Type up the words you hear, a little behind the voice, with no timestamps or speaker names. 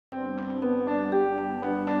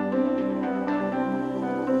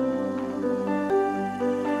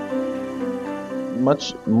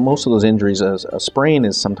most of those injuries, as a sprain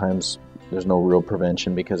is sometimes there's no real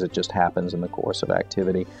prevention because it just happens in the course of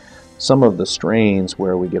activity. Some of the strains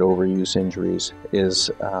where we get overuse injuries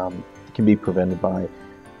can be prevented by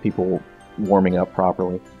people warming up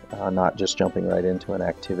properly, not just jumping right into an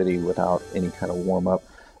activity without any kind of warm-up,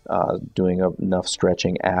 doing enough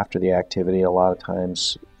stretching after the activity. A lot of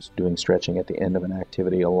times doing stretching at the end of an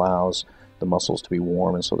activity allows the muscles to be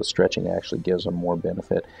warm, and so the stretching actually gives them more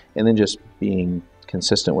benefit. And then just being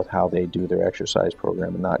consistent with how they do their exercise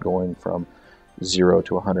program and not going from 0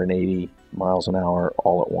 to 180 miles an hour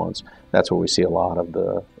all at once. That's where we see a lot of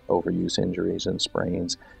the overuse injuries and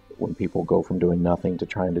sprains, when people go from doing nothing to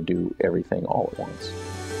trying to do everything all at once.